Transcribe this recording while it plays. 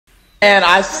And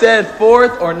I said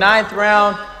 4th or 9th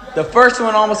round. The first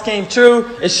one almost came true.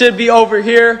 It should be over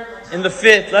here in the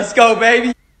 5th. Let's go,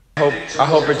 baby. I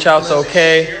hope Berchelt's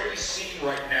okay.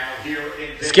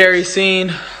 Scary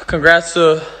scene. Congrats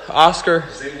to Oscar.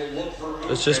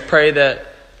 Let's just pray that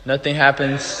nothing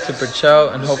happens to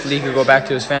Berchelt and hopefully he can go back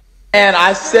to his family. And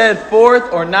I said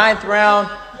 4th or 9th round.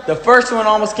 The first one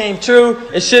almost came true.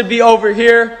 It should be over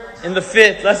here in the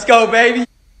 5th. Let's go, baby.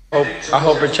 I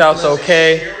hope Berchelt's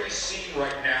okay.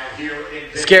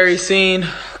 Scary scene.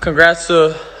 Congrats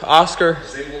to Oscar.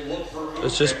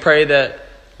 Let's just pray that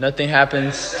nothing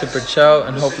happens to Berchelt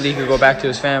and hopefully he can go back to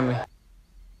his family.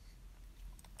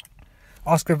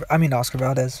 Oscar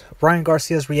Valdez. Ryan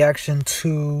Garcia's reaction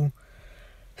to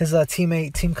his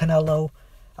teammate, Team Canelo.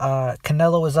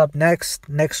 Canelo is up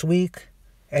next week.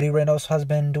 Eddie Reynoso has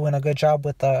been doing a good job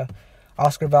with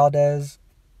Oscar Valdez,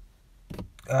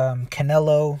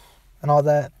 Canelo, and all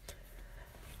that.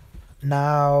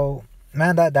 Now,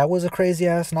 man, that was a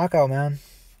crazy-ass knockout, man.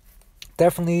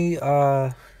 Definitely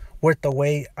worth the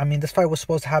wait. I mean, this fight was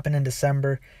supposed to happen in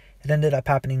December. It ended up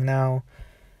happening now.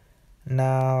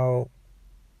 Now,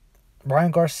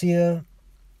 Ryan Garcia,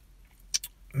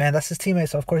 man, that's his teammate,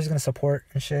 so of course he's going to support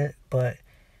and shit. But,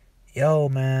 yo,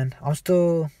 man, I'm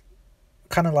still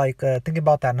kind of like thinking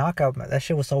about that knockout. That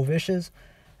shit was so vicious,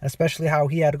 especially how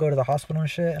he had to go to the hospital and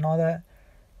shit and all that.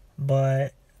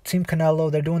 But Team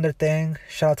Canelo, they're doing their thing.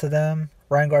 Shout out to them.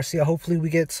 Ryan Garcia, hopefully we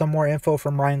get some more info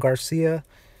from Ryan Garcia.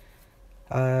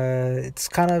 It's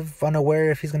kind of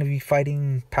unaware if he's going to be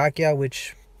fighting Pacquiao,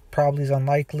 which probably is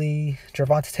unlikely.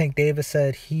 Gervonta Tank Davis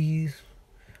said he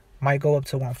might go up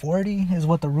to 140 is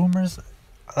what the rumors.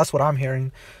 That's what I'm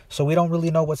hearing. So we don't really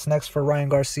know what's next for Ryan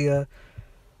Garcia.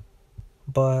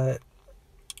 But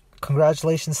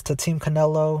congratulations to Team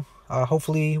Canelo.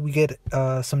 Hopefully we get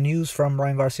some news from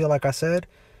Ryan Garcia, like I said.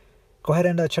 Go ahead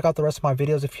and check out the rest of my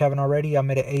videos if you haven't already. I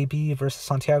made an AB versus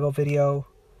Santiago video,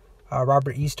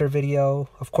 Robert Easter video,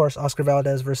 of course Oscar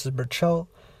Valdez versus Berchelt,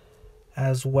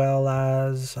 as well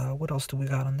as what else do we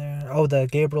got on there? Oh, the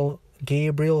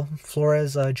Gabriel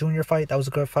Flores Jr. fight. That was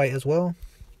a good fight as well.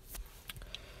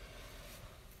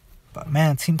 But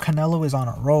man, Team Canelo is on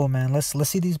a roll, man. Let's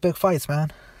see these big fights,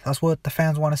 man. That's what the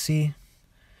fans want to see.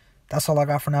 That's all I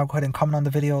got for now. Go ahead and comment on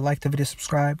the video, like the video,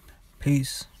 subscribe.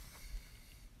 Peace.